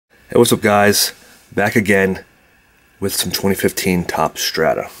Hey, what's up guys? Back again with some 2015 Top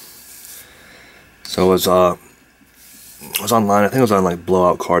Strata. So I was online, I think it was on like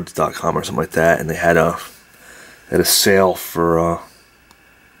blowoutcards.com or something like that, and they had a sale for a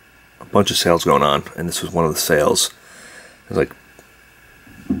bunch of sales going on, and this was one of the sales. It was like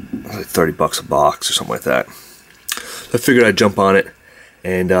 30 bucks a box or something like that. So I figured I'd jump on it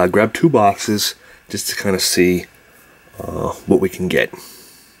and grab 2 boxes just to kind of see what we can get.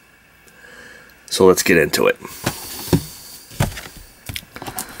 So let's get into it.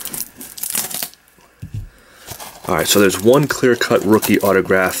 Alright, so there's one clear-cut rookie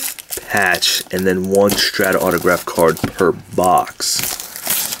autograph patch and then 1 Strata autograph card per box.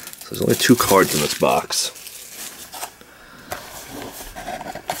 So there's only 2 cards in this box.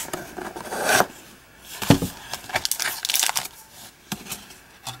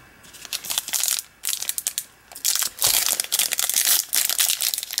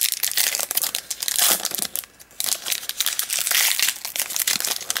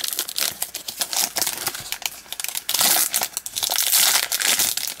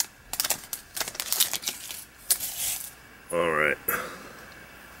 Alright.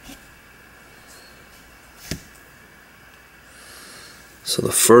 So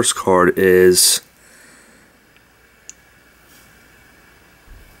the first card is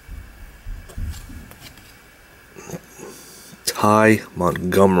Ty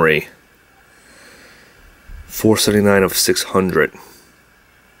Montgomery, 479 of 600.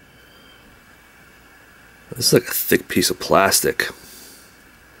 This is like a thick piece of plastic.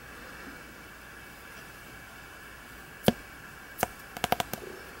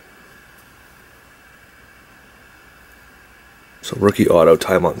 So rookie auto,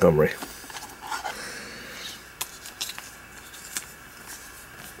 Ty Montgomery.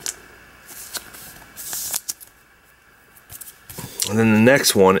 And then the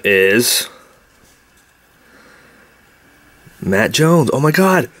next one is Matt Jones. Oh my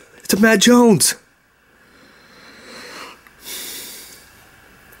God, it's a Matt Jones.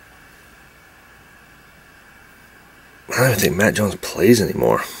 I don't even think Matt Jones plays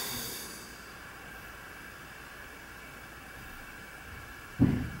anymore.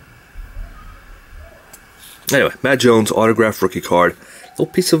 Anyway, Matt Jones autograph rookie card. Little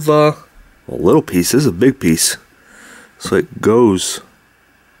piece of, well, little piece. This is a big piece. So it goes.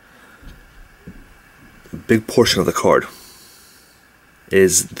 A big portion of the card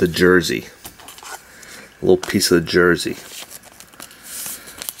is the jersey. A little piece of the jersey.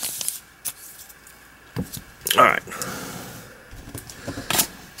 Alright.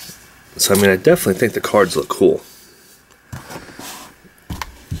 So, I mean, I definitely think the cards look cool.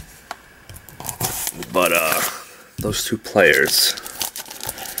 But, those 2 players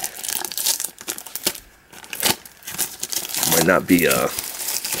might not be, I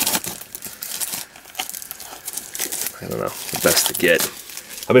don't know, the best to get.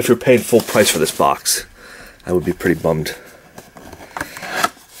 I mean, if you're paying full price for this box, I would be pretty bummed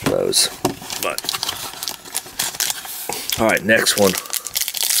for those. But, alright, next one.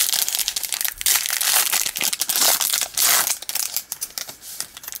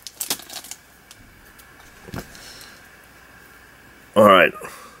 Alright,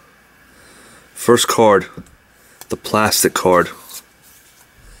 first card, the plastic card,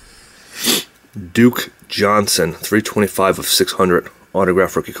 Duke Johnson, 325 of 600,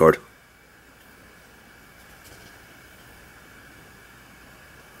 autograph rookie card.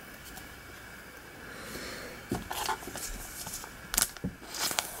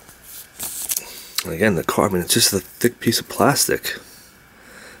 And again, the card, I mean, it's just a thick piece of plastic.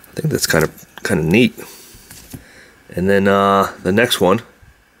 I think that's kind of neat. And then the next one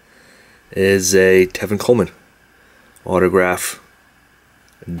is a Tevin Coleman autograph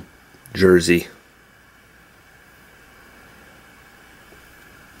jersey.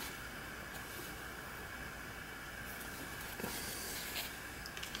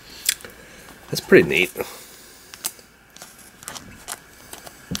 That's pretty neat.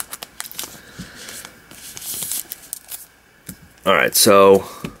 Alright, so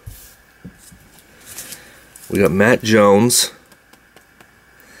we got Matt Jones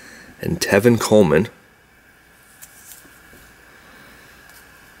and Tevin Coleman.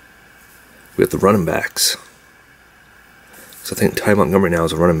 We got the running backs. So I think Ty Montgomery now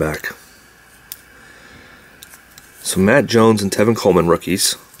is a running back. So Matt Jones and Tevin Coleman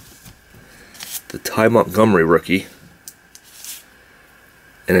rookies. The Ty Montgomery rookie.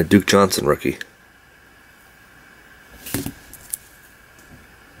 And a Duke Johnson rookie.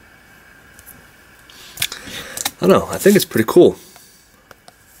 I don't know, I think it's pretty cool.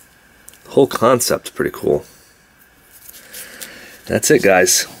 The whole concept's pretty cool. That's it,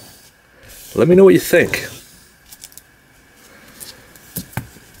 guys. Let me know what you think.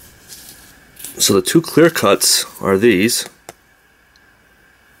 So the two clear cuts are these.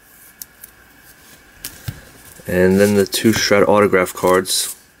 And then the two Strata autograph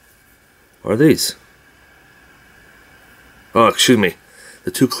cards are these. Oh, excuse me.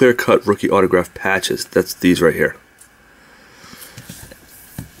 The two clear cut rookie autograph patches. That's these right here.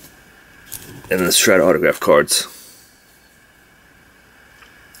 And the Strata autograph cards.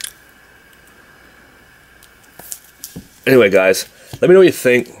 Anyway, guys, let me know what you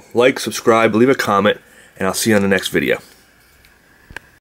think. Like, subscribe, leave a comment, and I'll see you on the next video.